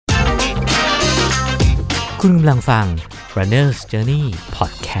คุณกำลังฟัง Runner's Journey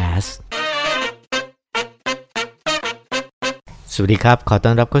Podcast สวัสดีครับขอต้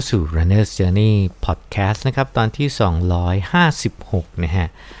อนรับเข้าสู่ Runner's Journey Podcast นะครับตอนที่256นะฮะ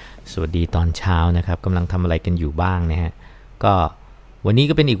สวัสดีตอนเช้านะครับกำลังทำอะไรกันอยู่บ้างนะฮะก็วันนี้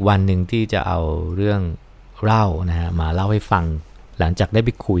ก็เป็นอีกวันหนึ่งที่จะเอาเรื่องเล่านะฮะมาเล่าให้ฟังหลังจากได้ไป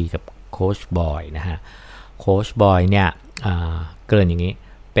คุยกับโค้ชบอยนะฮะโค้ชบอยเนี่ยเกริ่นอย่างนี้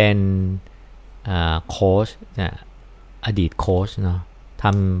เป็นโค้ชอดีตโค้ชเนาะท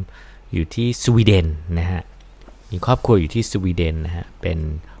ำอยู่ที่สวีเดนนะฮะมีครอบครัวอยู่ที่สวีเดนนะฮะเป็น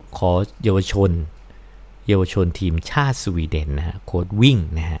โค้ชเยาวชนทีมชาติสวีเดนนะฮะโค้ชวิ่ง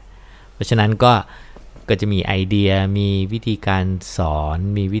นะฮะเพราะฉะนั้นก็จะมีไอเดียมีวิธีการสอน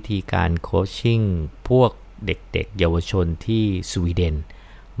มีวิธีการโคชชิ่งพวกเด็กๆเยาวชนที่สวีเดน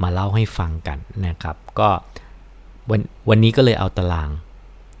มาเล่าให้ฟังกันนะครับก็วันนี้ก็เลยเอาตาราง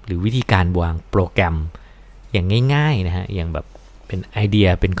หรือวิธีการวางโปรแกรมอย่างง่ายๆนะฮะอย่างแบบเป็นไอเดีย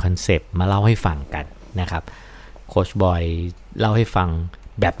เป็นคอนเซปต์มาเล่าให้ฟังกันนะครับโค้ชบอยเล่าให้ฟัง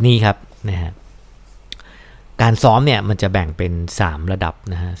แบบนี้ครับนะฮะการซ้อมเนี่ยมันจะแบ่งเป็น3ระดับ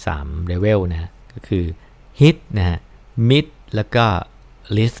นะฮะ3เลเวลนะฮะก็คือ hit นะฮะ mid แล้วก็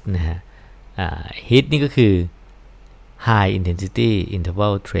list นะฮะhit นี่ก็คือ high intensity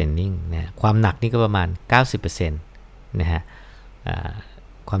interval training นะความหนักนี่ก็ประมาณ 90% นะฮะ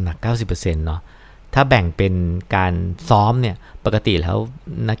ความหนัก 90% เนาะถ้าแบ่งเป็นการซ้อมเนี่ยปกติแล้ว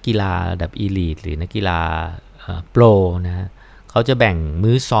นักกีฬาระดับ elite หรือนักกีฬาโปรนะฮะเขาจะแบ่ง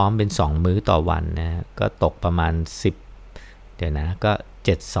มื้อซ้อมเป็น2มื้อต่อวันนะก็ตกประมาณ10ก็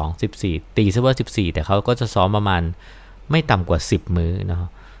7 2 14ตีซะว่า14แต่เขาก็จะซ้อมประมาณไม่ต่ำกว่า10มื้อเนาะ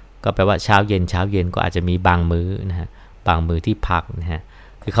ก็แปลว่าเช้าเย็นก็อาจจะมีบางมื้อนะฮะบางมื้อที่พักนะฮะ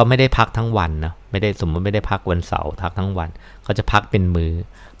คือเขาไม่ได้พักทั้งวันนะไม่ได้สมมติไม่ได้พักวันเสาร์พักทั้งวันเขาจะพักเป็นมื้อ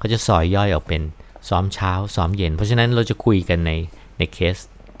เขาจะซอยย่อยออกเป็นซ้อมเช้าซ้อมเย็นเพราะฉะนั้นเราจะคุยกันในเ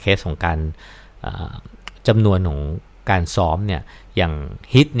คสของการจำนวนของการซ้อมเนี่ยอย่าง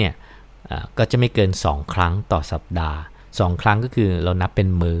ฮิตเนี่ยก็จะไม่เกิน2ครั้งต่อสัปดาห์2ครั้งก็คือเรานับเป็น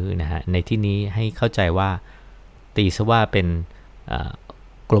มื้อนะฮะในที่นี้ให้เข้าใจว่าตีซะว่าเป็น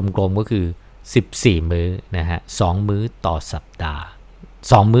กลมๆก็คือ14มื้อนะฮะ2มื้อต่อสัปดาห์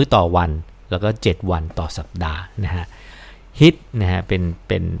2มื้อต่อวันแล้วก็7วันต่อสัปดาห์นะฮะฮิตนะฮะเ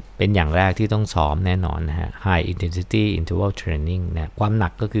ป็นอย่างแรกที่ต้องซ้อมแน่นอนนะฮะ high intensity interval training นะความหนั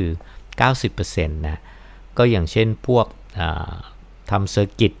กก็คือ 90% นะก็อย่างเช่นพวกทำเซอ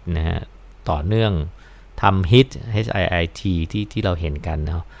ร์กิตนะฮะต่อเนื่องทำ HIIT ที่เราเห็นกัน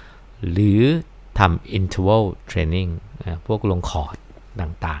เนาะหรือทำ interval training พวกลงคอร์ด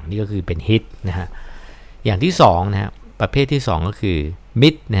ต่างๆนี่ก็คือเป็น HIIT นะฮะอย่างที่2นะฮะประเภทที่2ก็คือ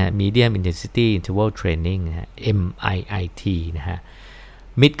mid นะฮะ medium intensity interval training นะฮะ MIIT นะฮะ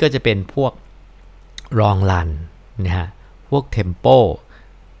mid ก็จะเป็นพวก long run นะฮะพวก tempo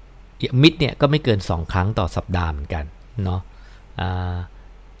mid เนี่ยก็ไม่เกิน2ครั้งต่อสัปดาห์เหมือนกันเนาะ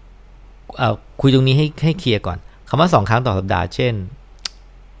คุยตรงนี้ให้เคลียร์ก่อนคำว่า2ครั้งต่อสัปดาห์เช่น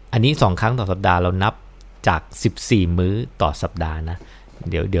อันนี้2ครั้งต่อสัปดาห์เรานับจาก14มื้อต่อสัปดาห์นะ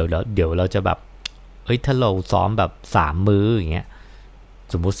เดี๋ยวเราจะแบบถ้าเราซ้อมแบบ3มื้ออย่างเงี้ย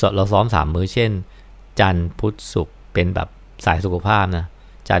สมมุติเราซ้อม3มื้อเช่นจันทร์พุธศุกร์เป็นแบบสายสุขภาพนะ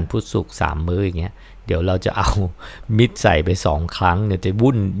จันทร์พุธศุกร์3มื้ออย่างเงี้ยเดี๋ยวเราจะเอามิดใส่ไป2ครั้งเนี่ยจะ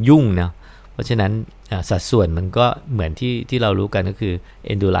วุ่นยุ่งนะเพราะฉะนั้นสัดส่วนมันก็เหมือนที่เรารู้กันก็คือ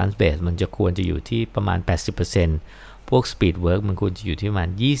endurance base มันจะควรจะอยู่ที่ประมาณ 80% พวก speed work มันควรจะอยู่ที่ประมาณ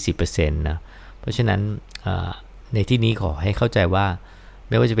 20% นะเพราะฉะนั้นในที่นี้ขอให้เข้าใจว่า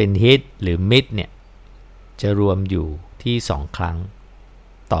ไม่ว่าจะเป็น hit หรือ mid เนี่ยจะรวมอยู่ที่2ครั้ง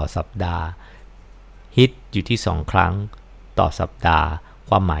ต่อสัปดาห์ hit อยู่ที่2ครั้งต่อสัปดาห์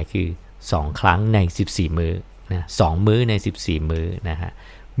ความหมายคือ2ครั้งใน14มื้อนะ2มื้อใน14มื้อนะฮะ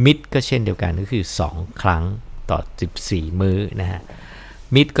มิดก็เช่นเดียวกันก็คือ2ครั้งต่อ14มื้อนะฮะ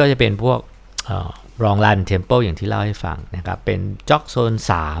มิดก็จะเป็นพวกรองรันเทมโปอย่างที่เล่าให้ฟังนะครับเป็นจ็อกโซน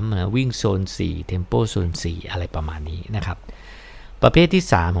3นะวิ่งโซน4เทมโปโซน4อะไรประมาณนี้นะครับประเภทที่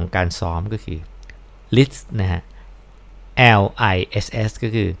3ของการซ้อมก็คือ LISS นะฮะ LISS ก็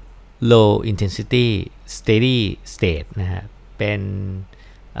คือ low intensity steady state นะฮะเป็น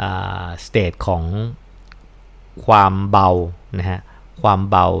state ของความเบานะฮะความ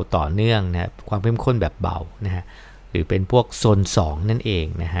เบาต่อเนื่องนะความเข้มข้นแบบเบานะฮะหรือเป็นพวกโซน2นั่นเอง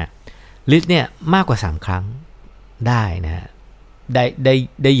นะฮะลิสต์เนี่ยมากกว่า3ครั้งได้นะฮะ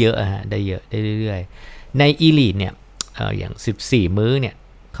ได้เยอะฮะได้เยอะได้เรื่อยๆใน Elite เนี่ยอย่าง14มื้อเนี่ย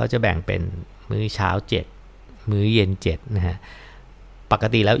เขาจะแบ่งเป็นมื้อเช้า7มื้อเย็น7นะฮะปก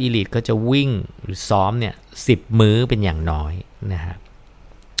ติแล้ว Elite ก็จะวิ่งหรือซ้อมเนี่ย10มื้อเป็นอย่างน้อยนะฮะ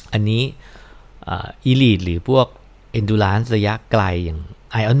อันนี้ elite หรือพวก endurance ระยะไกลอย่าง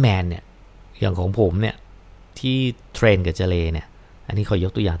Iron Man เนี่ยอย่างของผมเนี่ยที่เทรนกับเจเลเนี่ยอันนี้ขอย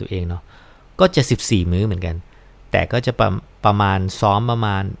กตัวอย่างตัวเองเนาะก็จะ14มื้อเหมือนกันแต่ก็จะประมาณซ้อมประม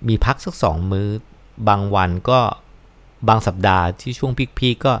าณมีพักสัก2มื้อบางวันก็บางสัปดาห์ที่ช่วงพี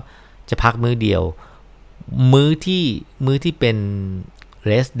คๆก็จะพักมื้อเดียวมื้อที่เป็น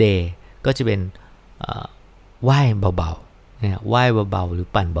rest day ก็จะเป็นว่ายเบาๆนะว่ายเบาๆหรือ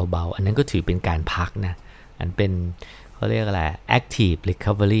ปั่นเบาๆอันนั้นก็ถือเป็นการพักนะอันเป็นเขาเรียกอะไร active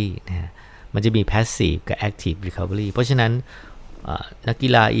recovery นะมันจะมี passive กับ active recovery เพราะฉะนั้นนักกี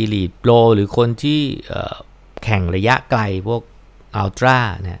ฬา elite pro หรือคนที่แข่งระยะไกลพวก ultra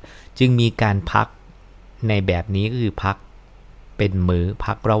นะจึงมีการพักในแบบนี้ก็คือพักเป็นมื้อ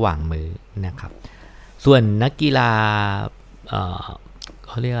พักระหว่างมื้อนะครับส่วนนักกีฬาเ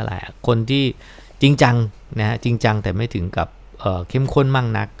ขาเรียกอะไรคนที่จริงจังนะฮะจริงจังแต่ไม่ถึงกับเข้มข้นมั่ง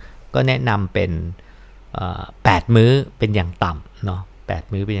นักก็แนะนำเป็น8มื้อเป็นอย่างต่ำเนาะ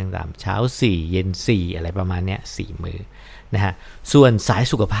8มื้อเป็นอย่างต่ำเช้า4เย็น4อะไรประมาณเนี้ย4มื้อนะฮะส่วนสาย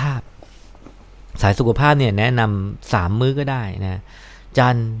สุขภาพเนี่ยแนะนำ3มื้อก็ได้นะจั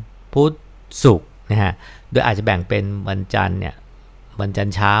นทร์พุธศุกร์นะฮะโดยอาจจะแบ่งเป็นวันจันทร์เนี่ยวันจันท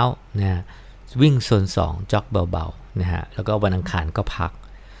ร์เช้านะวิ่งโซน2จ็อกเบาๆนะฮะแล้วก็วันอังคารก็พัก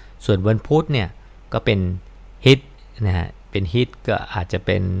ส่วนวันพุธเนี่ยก็เป็นฮิตนะฮะเป็นฮิตก็อาจจะเ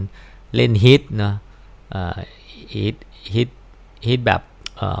ป็นเล่นฮิตเนาะฮิตแบบ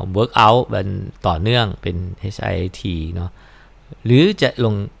workout แบบต่อเนื่องเป็น HIIT เนาะหรือจะล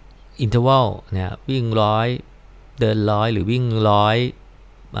ง interval นะวิ่ง100เดิน100หรือวิ่ง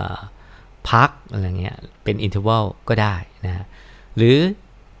100พักอะไรเงี้ยเป็น interval ก็ได้นะหรือ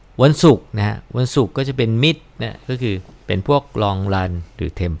วันศุกร์นะวันศุกร์ก็จะเป็น mid นะก็คือเป็นพวก long run หรื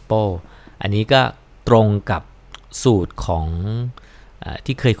อ tempo อันนี้ก็ตรงกับสูตรของ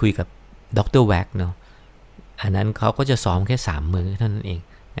ที่เคยคุยกับดร.แว็กเนาะอันนั้นเขาก็จะซ้อมแค่3มื้อเท่านั้นเอง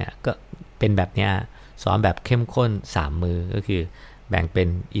นะก็เป็นแบบนี้ซ้อมแบบเข้มข้น3มื้อก็คือแบ่งเป็น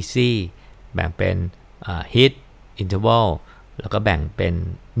easy แบ่งเป็นhit interval แล้วก็แบ่งเป็น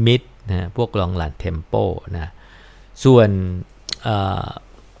mid นะพวก long run tempo นะส่วน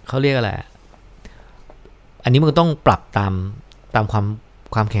เขาเรียกอะไรอันนี้มันก็ต้องปรับตาม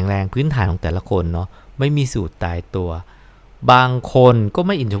ความแข็งแรงพื้นฐานของแต่ละคนเนาะไม่มีสูตรตายตัวบางคนก็ไ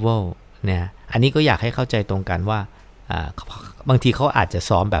ม่ interval เนี่ยอันนี้ก็อยากให้เข้าใจตรงกันว่าบางทีเขาอาจจะ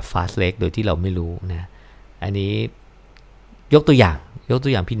ซ้อมแบบ fast leg โดยที่เราไม่รู้นะอันนี้ยกตัวอย่าง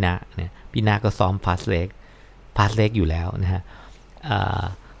พี่ณเนี่ยพี่ณก็ซ้อม fast leg อยู่แล้วนะฮะ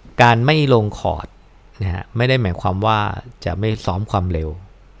การไม่ลงคอร์ดนะฮะไม่ได้หมายความว่าจะไม่ซ้อมความเร็ว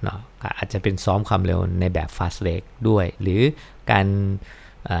เนาะอาจจะเป็นซ้อมความเร็วในแบบ fast leg ด้วยหรือการ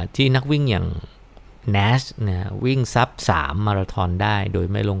ที่นักวิ่งอย่าง Nash นะวิ่งซับ3มาราธอนได้โดย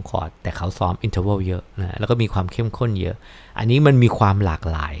ไม่ลงคอร์ดแต่เขาซ้อม interval เยอะนะแล้วก็มีความเข้มข้นเยอะอันนี้มันมีความหลาก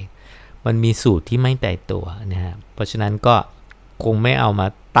หลายมันมีสูตรที่ไม่ตายตัวนะฮะเพราะฉะนั้นก็คงไม่เอามา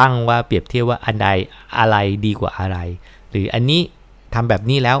ตั้งว่าเปรียบเทียบว่าอันใดอะไรดีกว่าอะไรหรืออันนี้ทำแบบ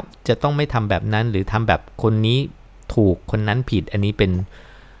นี้แล้วจะต้องไม่ทำแบบนั้นหรือทำแบบคนนี้ถูกคนนั้นผิดอันนี้เป็น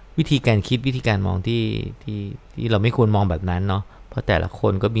วิธีการคิดวิธีการมองที่เราไม่ควรมองแบบนั้นเนาะเพราะแต่ละค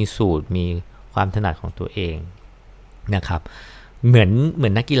นก็มีสูตรมีความถนัดของตัวเองนะครับเหมือ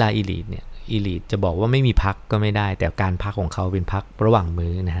นนักกีฬาอีลิทเนี่ยอีลิทจะบอกว่าไม่มีพักก็ไม่ได้แต่การพักของเขาเป็นพักระหว่าง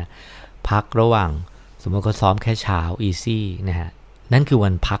มื้อนะฮะพักระหว่างสมมติเขาซ้อมแค่เช้า easy นะฮะนั่นคือวั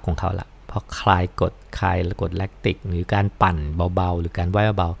นพักของเขาละพอคลายกดแลคติกหรือการปั่นเบาๆหรือการว่าย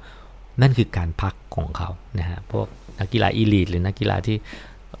เบาๆนั่นคือการพักของเขานะฮะพวกนักกีฬาอีลิทหรือนักกีฬาที่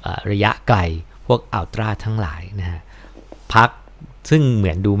ระยะไกลพวกอัลตร้าทั้งหลายนะฮะพักซึ่งเหมื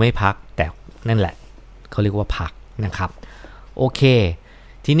อนดูไม่พักแต่นั่นแหละเขาเรียกว่าพักนะครับโอเค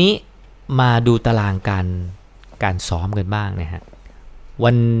ทีนี้มาดูตารางการซ้อมกันบ้างนะฮะ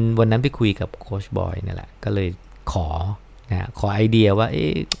วันนั้นไปคุยกับโค้ชบอยนี่แหละก็เลยขอไอเดียว่า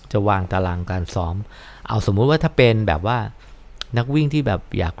จะวางตารางการซ้อมเอาสมมุติว่าถ้าเป็นแบบว่านักวิ่งที่แบบ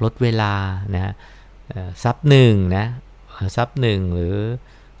อยากลดเวลานะซับ1นะซับ1หรือ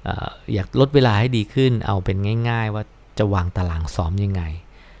อยากลดเวลาให้ดีขึ้นเอาเป็นง่ายๆว่าจะวางตารางซ้อมยังไง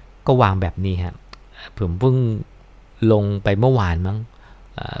ก็วางแบบนี้ฮะผมเพิ่งลงไปเมื่อวานมั้ง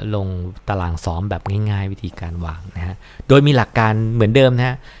ลงตารางซ้อมแบบง่ายๆวิธีการวางนะฮะโดยมีหลักการเหมือนเดิมนะ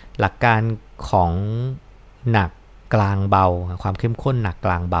ฮะหลักการของหนักกลางเบาความเข้มข้นหนักก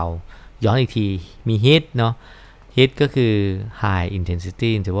ลางเบาย้อนอีกทีมี HIIT เนาะ HIIT ก็คือ High Intensity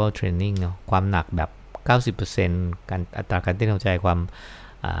Interval Training เนาะความหนักแบบ 90% การอัตราการเต้นหัวใจค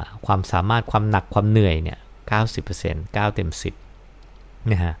วามสามารถความหนักความเหนื่อยเนี่ย 90% 9 เต็ม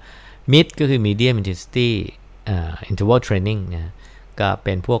 10นะฮะ Mid ก็คือ Medium Intensity Interval Training นะ ก็เ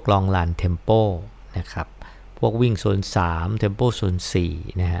ป็นพวกลองรันเทมโปนะครับพวกวิ่งโซน3เทมโปโซน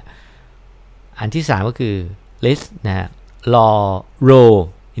4นะฮะอันที่3ก็คือ list นะฮะ low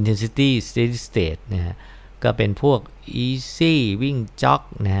intensity steady state นะฮะก็เป็นพวก easy วิ่งจ็อก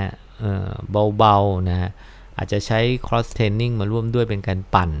นะฮะเบาๆนะฮะอาจจะใช้ cross training มาร่วมด้วยเป็นการ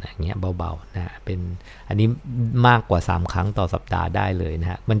ปั่นอย่างเงี้ยเบาๆนะเป็นอันนี้มากกว่า3ครั้งต่อสัปดาห์ได้เลยนะ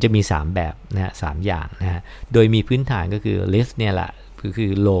ฮะมันจะมี3แบบนะฮะ3อย่างนะฮะโดยมีพื้นฐานก็คือ list เนี่ยแหละคื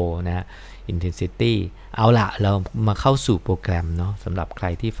อ low นะฮะ intensity เอาละเรามาเข้าสู่โปรแกรมเนาะสำหรับใคร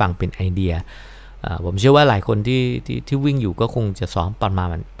ที่ฟังเป็นไอเดียผมเชื่อว่าหลายคนที่วิ่งอยู่ก็คงจะซ้อมประ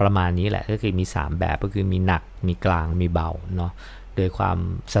มาณนี้แหละก็คือมี3แบบก็คือมีหนักมีกลางมีเบาเนาะโดยความ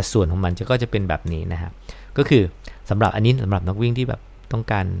สัดส่วนของมันก็จะเป็นแบบนี้นะฮะก็คือสำหรับนักวิ่งที่แบบต้อง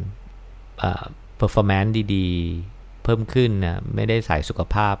การperformance ดีๆเพิ่มขึ้นนะไม่ได้สายสุข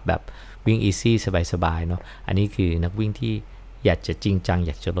ภาพแบบวิ่ง easy สบายๆเนาะอันนี้คือนักวิ่งที่อยากจะจริงจังอ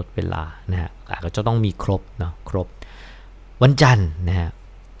ยากจะลดเวลานะฮะก็จะต้องมีครบเนาะครบวันจันทร์นะฮะ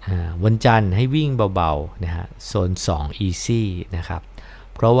วันจันทร์ให้วิ่งเบาๆนะฮะโซน2 easy นะครับ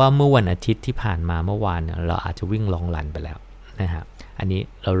เพราะว่าเมื่อวันอาทิตย์ที่ผ่านมาเมื่อวานเราอาจจะวิ่งลองรันไปแล้วนะฮะอันนี้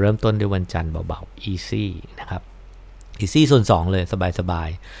เราเริ่มต้นด้วยวันจันทร์เบาๆ easy นะครับ easy โซน2เลยสบาย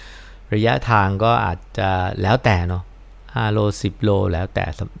ๆระยะทางก็อาจจะแล้วแต่เนาะ5โล10โลแล้วแ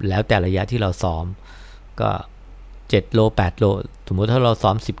ต่ระยะที่เราซ้อมก็7โล8โลสมมุติถ้าเราซ้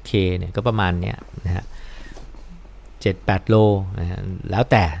อม 10K เนี่ยก็ประมาณเนี้ยนะฮะ7-8 โลนะฮะแล้ว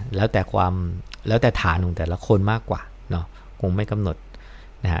แต่ฐานของแต่ละคนมากกว่าเนาะคงไม่กำหนด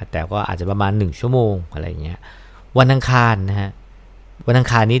นะฮะแต่ก็อาจจะประมาณ1ชั่วโมงอะไรอย่างเงี้ยวันอังคารนะฮะวันอัง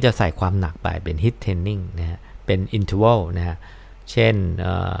คารนี้จะใส่ความหนักไปเป็น hit training นะฮะเป็น interval นะฮะเช่น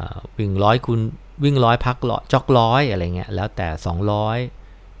วิ่ง100พักจ็อก100อะไรเงี้ยแล้วแต่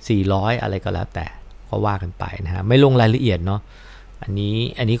200 400อะไรก็แล้วแต่ก็ว่ากันไปนะฮะไม่ลงรายละเอียดเนาะอัน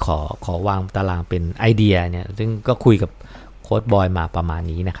นี้ขอวางตารางเป็นไอเดียเนี่ยซึ่งก็คุยกับโค้ชบอยมาประมาณ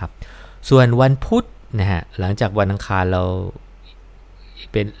นี้นะครับส่วนวันพุธนะฮะหลังจากวันอังคารเรา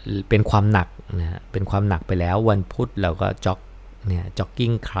เป็นความหนักนะฮะเป็นความหนักไปแล้ววันพุธเราก็จ็อกกิ้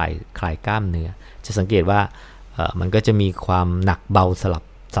งคลายกล้ามเนื้อจะสังเกตว่ามันก็จะมีความหนักเบา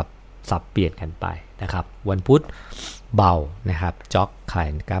สับเปลี่ยนกันไปนะครับวันพุธเบานะครับจ็อกคลาย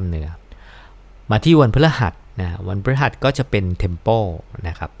กล้ามเนื้อมาที่วันพฤหัสนะวันพฤหัสก็จะเป็นเทมโปน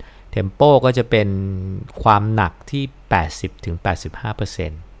ะครับเทมโปก็จะเป็นความหนักที่ 80-85%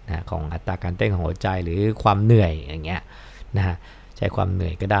 นะของอัตราการเต้นของหัวใจหรือความเหนื่อยอย่างเงี้ยนะฮะใช้ความเหนื่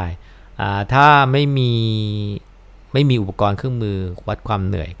อยก็ได้ถ้าไม่มีอุปกรณ์เครื่องมือวัดความ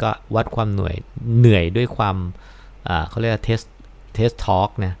เหนื่อยก็วัดความเหนื่อยด้วยความเขาเรียกว่าเทสทอล์ก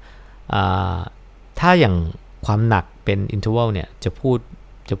นะถ้าอย่างความหนักเป็นอินเทอร์วัลเนี่ยจะพูด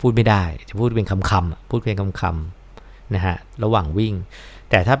ไม่ได้จะพูดเป็นคำพูดเป็นคำนะฮะระหว่างวิ่ง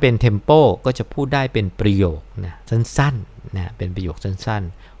แต่ถ้าเป็นเทมโปก็จะพูดได้เป็นประโยคนะสั้นๆนะเป็นประโยคสั้น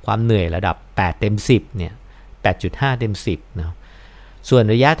ๆความเหนื่อยระดับ8เต็ม10เนี่ย 8.5 เต็ม10เนาะส่วน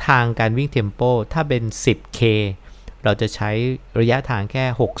ระยะทางการวิ่งเทมโปถ้าเป็น 10K เราจะใช้ระยะทางแค่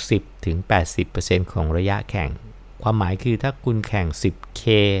 60-80% ของระยะแข่งความหมายคือถ้าคุณแข่ง 10K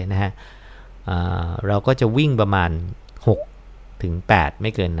นะฮะเราก็จะวิ่งประมาณ6-8ไ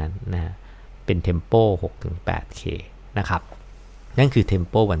ม่เกินนั้นนะเป็นเทมโป 6-8K นะครับนั่นคือเทม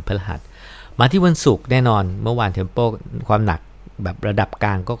โปวันพฤหัสมาที่วันศุกร์แน่นอนเมื่อวานเทมโปความหนักแบบระดับกล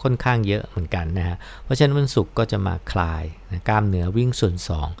างก็ค่อนข้างเยอะเหมือนกันนะฮะเพราะฉะนั้นวันศุกร์ก็จะมาคลายนะกล้ามเนื้อวิ่งส่วน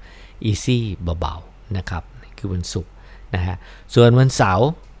2 easy เบาๆนะครับคือวันศุกร์นะฮะส่วนวันเสาร์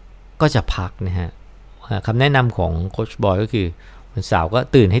ก็จะพักนะฮะคำแนะนำของโค้ชบอยก็คือวันเสาร์ก็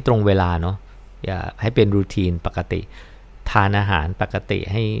ตื่นให้ตรงเวลาเนาะอย่าให้เป็นรูทีนปกติทานอาหารปกติ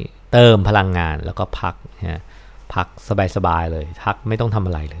ให้เติมพลังงานแล้วก็พักนะพักสบายๆเลยพักไม่ต้องทำอ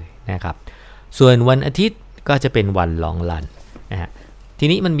ะไรเลยนะครับส่วนวันอาทิตย์ก็จะเป็นวันลองรันนะฮะที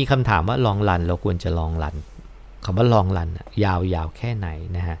นี้มันมีคำถามว่าลองรันเราควรจะลองรันคำว่าลองรันยาวแค่ไหน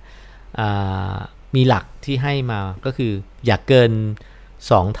นะฮะมีหลักที่ให้มาก็คืออย่าเกิน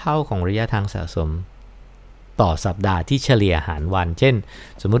2เท่าของระยะทางสะสมต่อสัปดาห์ที่เฉลี่ยหารวันเช่น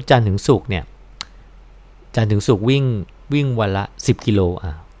สมมุติจันทร์ถึงศุกร์เนี่ยจันทร์ถึงศุกร์วิ่งวันละ10กิโล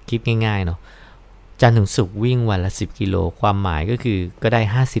คิดง่ายๆเนาะจันทร์ถึงศุกร์วิ่งวันละ10กิโลความหมายก็คือก็ได้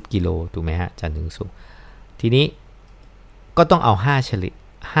50กิโลถูกไหมฮะจันทร์ถึงศุกร์ทีนี้ก็ต้องเอา5เฉลี่ย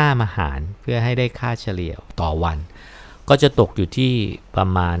5มาหารเพื่อให้ได้ค่าเฉลี่ยต่อวันก็จะตกอยู่ที่ประ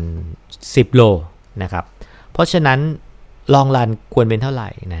มาณ10โลนะครับเพราะฉะนั้นลองรันควรเป็นเท่าไหร่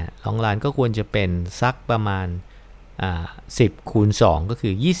นะลองรันก็ควรจะเป็นสักประมาณ10คูณ2ก็คื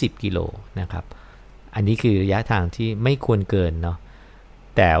อ20กิโลนะครับอันนี้คือระยะทางที่ไม่ควรเกินเนาะ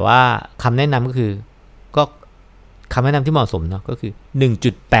แต่ว่าคำแนะนำก็คือก็ คำแนะนำที่เหมาะสมเนาะก็คือ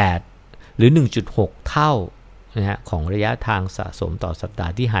 1.8 หรือ 1.6 เท่านะฮะของระยะทางสะสมต่อสัปดา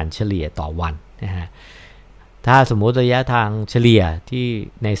ห์ที่หารเฉลี่ยต่อวันนะฮะถ้าสมมติระยะทางเฉลี่ยที่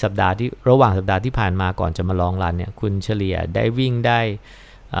ในสัปดาห์ที่ระหว่างสัปดาห์ที่ผ่านมาก่อนจะมาลองรันเนี่ยคุณเฉลี่ยได้วิ่งได้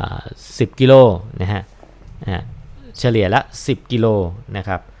10 กิโลนะฮะเฉลี่ยละ10 กิโลนะค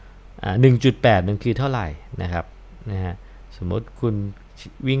รับ 1.8 มันคือเท่าไหร่นะครับนะฮะสมมติคุณ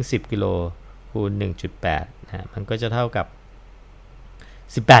วิ่ง10 กิโลคูณ 1.8 นะฮะมันก็จะเท่ากับ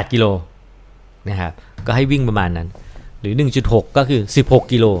18 กิโลนะครับก็ให้วิ่งประมาณนั้นหรือ 1.6 ก็คือ16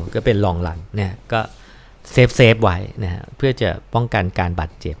 กิโลก็เป็นลองรันเนี่ยก็เซฟไว้นะฮะเพื่อจะป้องกันการบา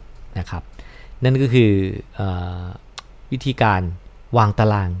ดเจ็บนะครับนั่นก็คือวิธีการวางตา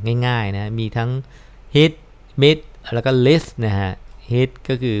รางง่ายๆนะมีทั้ง hit mid แล้วก็ list นะฮะ hit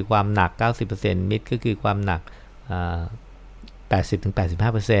ก็คือความหนัก 90% mid ก็คือความหนัก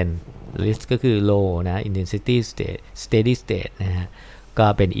80-85% list ก็คือ low นะ intensity steady state นะฮะก็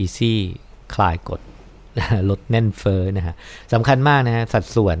เป็น easy คลายกดลดแน่นเฟ้อนะฮะสำคัญมากนะฮะสัด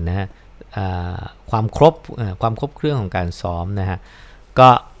ส่วนนะฮะความครบเครื่องของการซ้อมนะฮะก็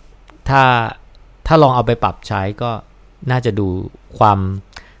ถ้าลองเอาไปปรับใช้ก็น่าจะดูควา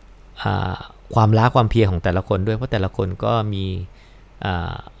มล้าความเพลียของแต่ละคนด้วยเพราะแต่ละคนก็มี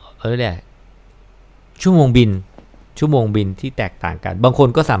ชั่วโมงบินที่แตกต่างกันบางคน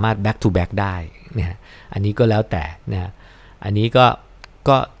ก็สามารถ back to back ได้นะอันนี้ก็แล้วแต่นะอันนี้ก็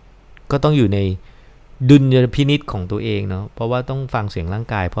ต้องอยู่ในดุลยพินิจของตัวเองเนาะเพราะว่าต้องฟังเสียงร่าง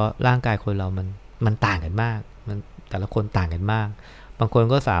กายเพราะร่างกายคนเรามันต่างกันมากมันแต่ละคนต่างกันมากบางคน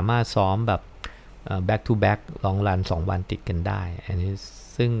ก็สามารถซ้อมแบบback to back ลองรัน2 วันติดกันได้อันนี้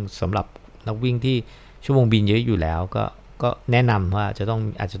ซึ่งสำหรับนักวิ่งที่ชั่วโมงบินเยอะอยู่แล้วก็แนะนำว่าอาจจะ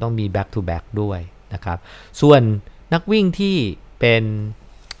ต้องมี back to back ด้วยนะครับส่วนนักวิ่งที่เป็น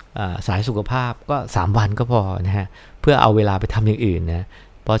สายสุขภาพก็3 วันก็พอนะฮะเพื่อเอาเวลาไปทำอย่างอื่นนะ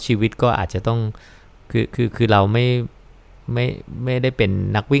เพราะชีวิตก็อาจจะต้องคือเราไม่ได้เป็น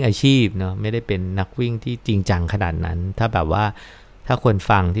นักวิ่งอาชีพเนาะไม่ได้เป็นนักวิ่งที่จริงจังขนาดนั้นถ้าแบบว่าถ้าคน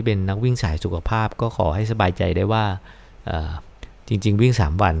ฟังที่เป็นนักวิ่งสายสุขภาพก็ขอให้สบายใจได้ว่าจริงๆวิ่ง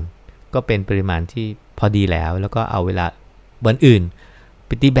3 วันก็เป็นปริมาณที่พอดีแล้วก็เอาเวลาวันอื่นไป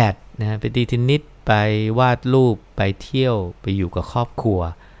ตีแบดนะไปตีเทนนิสไปวาดรูปไปเที่ยวไปอยู่กับครอบครัว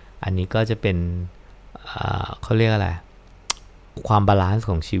อันนี้ก็จะเป็นเขาเรียกอะไรความบาลานซ์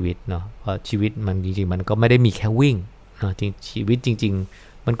ของชีวิตเนาะเพราะชีวิตมันจริงๆมันก็ไม่ได้มีแค่วิ่งเนาะชีวิตจริง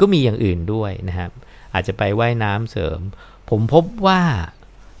ๆมันก็มีอย่างอื่นด้วยนะครับอาจจะไปว่ายน้ำเสริมผมพบว่า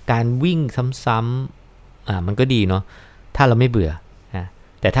การวิ่งซ้ำๆมันก็ดีเนาะถ้าเราไม่เบื่อนะ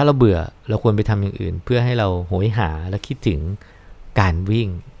แต่ถ้าเราเบื่อเราควรไปทำอย่างอื่นเพื่อให้เราโหยหาและคิดถึงการวิ่ง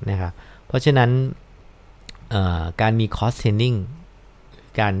นะครับเพราะฉะนั้นการมีคอร์สเทรนนิ่ง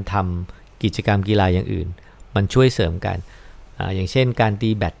การทำกิจกรรมกีฬาอย่างอื่นมันช่วยเสริมกันอย่างเช่นการตี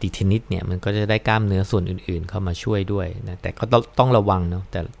แบดตีเทนนิสเนี่ยมันก็จะได้กล้ามเนื้อส่วนอื่นๆเข้ามาช่วยด้วยนะแต่ก็ต้องระวังเนาะ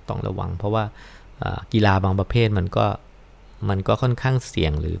แต่ต้องระวังเพราะว่ากีฬาบางประเภทมันก็ค่อนข้างเสี่ย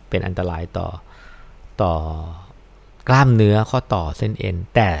งหรือเป็นอันตรายต่อกล้ามเนื้อข้อต่อเส้นเอ็น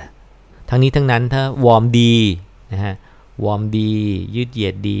แต่ทั้งนี้ทั้งนั้นถ้าวอร์มดีนะฮะวอร์มดียืดเหยี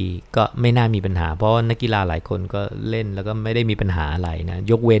ยดดีก็ไม่น่ามีปัญหาเพราะนักกีฬาหลายคนก็เล่นแล้วก็ไม่ได้มีปัญหาอะไรนะ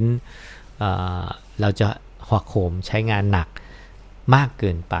ยกเว้นเราจะหักโหมใช้งานหนักมากเกิ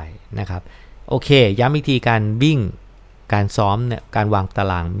นไปนะครับโอเคย้ำอีกทีการวิ่งการซ้อมเนี่ยการวางตา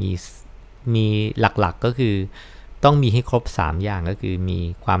รางมีหลักๆก็คือต้องมีให้ครบ3อย่างก็คือมี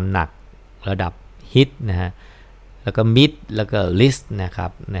ความหนักระดับฮิตนะฮะแล้วก็ mid แล้วก็ list นะครั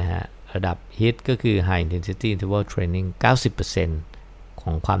บนะฮะระดับ hit ก็คือ high intensity interval training 90% ข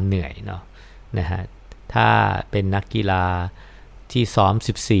องความเหนื่อยเนาะนะฮะถ้าเป็นนักกีฬาที่ซ้อม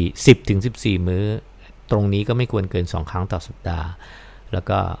10-14 มื้อตรงนี้ก็ไม่ควรเกิน2 ครั้งต่อสัปดาห์แล้ว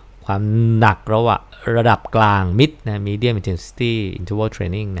ก็ความหนักระดับกลาง mid นะ medium intensity interval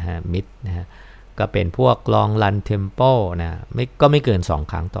training นะฮะ mid นะฮะก็เป็นพวก long run tempo นะก็ไม่เกิน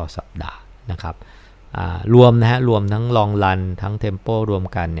2 ครั้งต่อสัปดาห์นะครับรวมนะฮะรวมทั้ง long run ทั้ง tempo รวม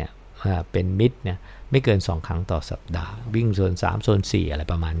กันเนี่ยเป็น mid เนี่ยไม่เกิน2 ครั้งต่อสัปดาห์วิ่งโซน3โซน4อะไร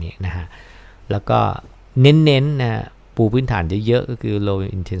ประมาณนี้นะฮะแล้วก็เน้นๆนะปูพื้นฐานเยอะๆก็คือ low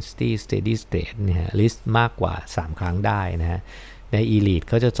intensity steady state นะฮะ list มากกว่า3 ครั้งได้นะฮะใน elite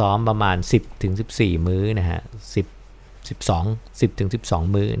เขาจะซ้อมประมาณ 10-14 มื้อนะฮะ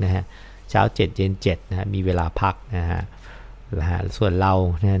10-12 มื้อนะฮะเช้า7เย็น7นะฮะมีเวลาพักนะฮะส่วนเรา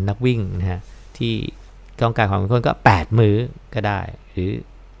นะนักวิ่งนะฮะที่ต้องการความเข้มข้นก็8 มื้อก็ได้หรือ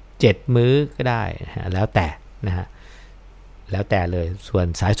7 มื้อก็ได้นะฮะแล้วแต่นะฮะแล้วแต่เลยส่วน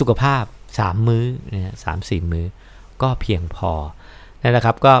สายสุขภาพ3 มื้อนะฮะ3-4 มื้อก็เพียงพอนั่นแหละค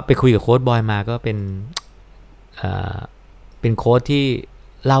รับก็ไปคุยกับโค้ชบอยมาก็เป็น เป็นโค้ชที่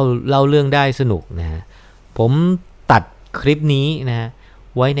เล่าเรื่องได้สนุกนะฮะผมตัดคลิปนี้นะฮะ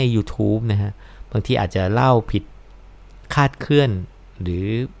ไว้ใน YouTube นะฮะบางทีอาจจะเล่าผิดคาดเคลื่อนหรือ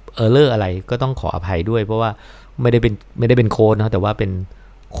เออร์เลอร์อะไรก็ต้องขออภัยด้วยเพราะว่าไม่ได้เป็นโค้ชนะแต่ว่าเป็น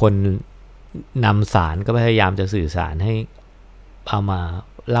คนนำสารก็พยายามจะสื่อสารให้เอามา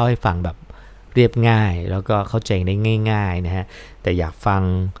เล่าให้ฟังแบบเรียบง่ายแล้วก็เข้าใจได้ง่ายๆนะฮะแต่อยากฟัง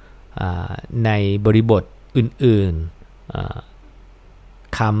ในบริบทอื่นๆ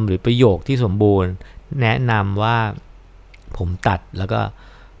คำหรือประโยคที่สมบูรณ์แนะนำว่าผมตัดแล้วก็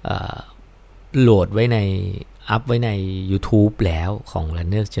โหลดไว้ในอัพไว้ใน YouTube แล้วของ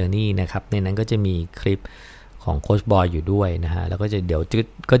Runner's Journey นะครับในนั้นก็จะมีคลิปของโค้ชบอยอยู่ด้วยนะฮะแล้วก็จะเดี๋ยว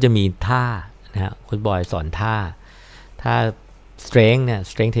ก็จะมีท่านะฮะโค้ชบอยสอนท่าstrength เนี่ย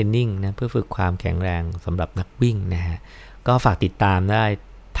strength training นะเพื่อฝึกความแข็งแรงสำหรับนักวิ่งนะฮะก็ฝากติดตามได้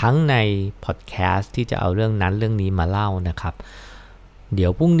ทั้งในพอดแคสต์ที่จะเอาเรื่องนั้นเรื่องนี้มาเล่านะครับเดี๋ย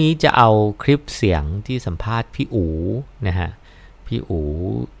วพรุ่งนี้จะเอาคลิปเสียงที่สัมภาษณ์พี่อู๋นะฮะพี่อู๋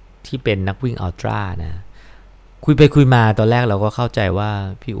ที่เป็นนักวิ่งอัลตร้านะคุยไปคุยมาตอนแรกเราก็เข้าใจว่า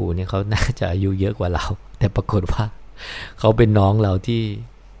พี่อู๋เนี่ยเขาน่าจะอายุเยอะกว่าเราแต่ปรากฏว่าเขาเป็นน้องเรา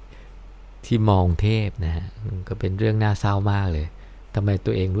ที่มองเทพนะฮะก็เป็นเรื่องน่าเศร้ามากเลยทำไมตั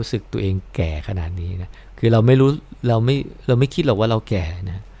วเองรู้สึกตัวเองแก่ขนาดนี้นะคือเราไม่คิดหรอกว่าเราแก่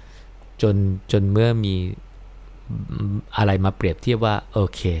นะจนเมื่อมีอะไรมาเปรียบเทียบว่าโอ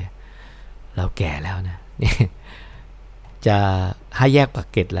เคเราแก่แล้วนะจะ5 แยกปาก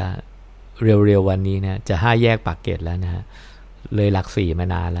เกร็ดแล้วเร็วๆวันนี้นะจะ5 แยกปากเกร็ดแล้วนะฮะเลยหลัก4มา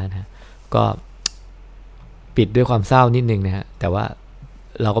นานแล้วนะก็ปิดด้วยความเศร้านิดนึงนะฮะแต่ว่า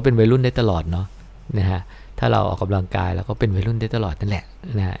เราก็เป็นวัยรุ่นได้ตลอดเนาะนะฮะถ้าเราออกกำลังกายเราก็เป็นวัยรุ่นได้ตลอดนั่นแหละ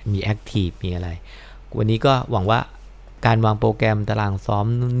นะฮะมีแอคทีฟมีอะไรวันนี้ก็หวังว่าการวางโปรแกรมตารางซ้อม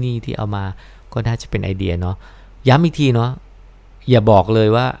นู่นนี่ที่เอามาก็น่าจะเป็นไอเดียเนาะย้ำอีกทีเนาะอย่าบอกเลย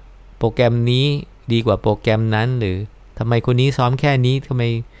ว่าโปรแกรมนี้ดีกว่าโปรแกรมนั้นหรือทำไมคนนี้ซ้อมแค่นี้ทำไม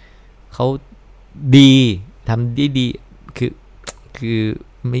เขาดีทำดีคือ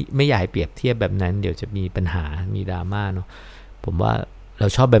ไม่อยากเปรียบเทียบแบบนั้นเดี๋ยวจะมีปัญหามีดราม่าเนาะผมว่าเรา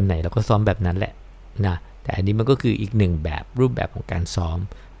ชอบแบบไหนเราก็ซ้อมแบบนั้นแหละนะแต่อันนี้มันก็คืออีกหนึ่งแบบรูปแบบของการซ้อม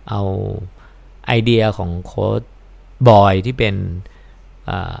เอาไอเดียของโค้ชบอยที่เป็น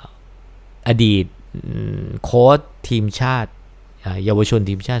อดีตโค้ชทีมชาติเยาวชน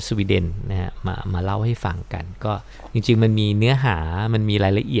ทีมชาติสวีเดนนะฮะมาเล่าให้ฟังกันก็จริงๆมันมีเนื้อหามันมีรา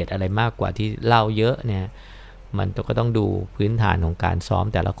ยละเอียดอะไรมากกว่าที่เล่าเยอะเนี่ยมันก็ต้องดูพื้นฐานของการซ้อม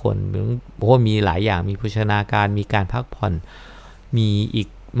แต่ละคนเพราะว่ามีหลายอย่างมีโภชนาการมีการพักผ่อนมีอีก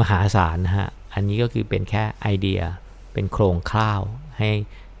มหาศาลนะฮะอันนี้ก็คือเป็นแค่ไอเดียเป็นโครงคร่าวให้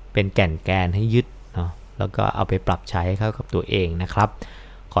เป็นแก่นให้ยึดเนาะแล้วก็เอาไปปรับใช้เข้ากับตัวเองนะครับ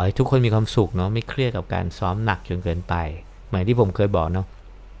ขอให้ทุกคนมีความสุขเนาะไม่เครียดกับการซ้อมหนักจนเกินไปเหมือนที่ผมเคยบอกเนาะ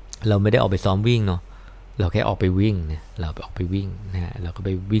เราไม่ได้ออกไปซ้อมวิ่งเนาะเราแค่ออกไปวิ่งเนี่ยเราออกไปวิ่งนะฮะเราก็ไป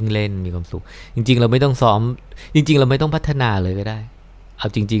วิ่งเล่นมีความสุขจริงๆเราไม่ต้องซ้อมจริงๆเราไม่ต้องพัฒนาเลยก็ได้เอา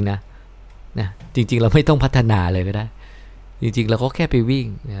จริงๆนะจริงๆเราไม่ต้องพัฒนาเลยก็ได้จริงๆเราก็แค่ไปวิ่ง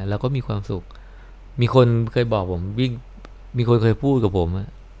นะเราก็มีความสุขมีคนเคยบอกผมวิ่งมีคนเคยพูดกับผม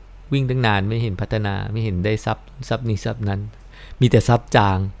วิ่งตั้งนานไม่เห็นพัฒนาไม่เห็นได้ซับนี้ซับนั้นมีแต่ซับจ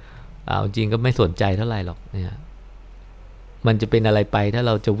างเอาจริงก็ไม่สนใจเท่าไหร่หรอกเนี่ยมันจะเป็นอะไรไปถ้าเ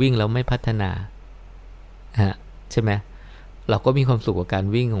ราจะวิ่งแล้วไม่พัฒนาใช่ไหมเราก็มีความสุขกับการ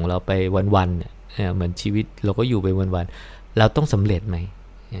วิ่งของเราไปวันๆเนี่ยเหมือนชีวิตเราก็อยู่ไปวันๆเราต้องสำเร็จไหม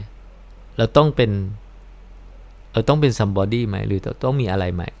เราต้องเป็น somebody ไหมหรือต้องมีอะไร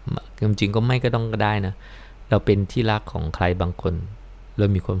ไหมจริงๆก็ไม่ก็ต้องก็ได้นะเราเป็นที่รักของใครบางคนเรา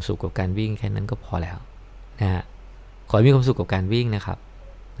มีความสุขกับการวิ่งแค่นั้นก็พอแล้วนะฮะขอให้มีความสุขกับการวิ่งนะครับ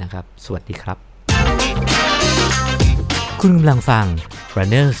สวัสดีครับคุณกำลังฟัง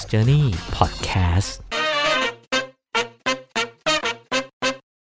Runner's Journey Podcast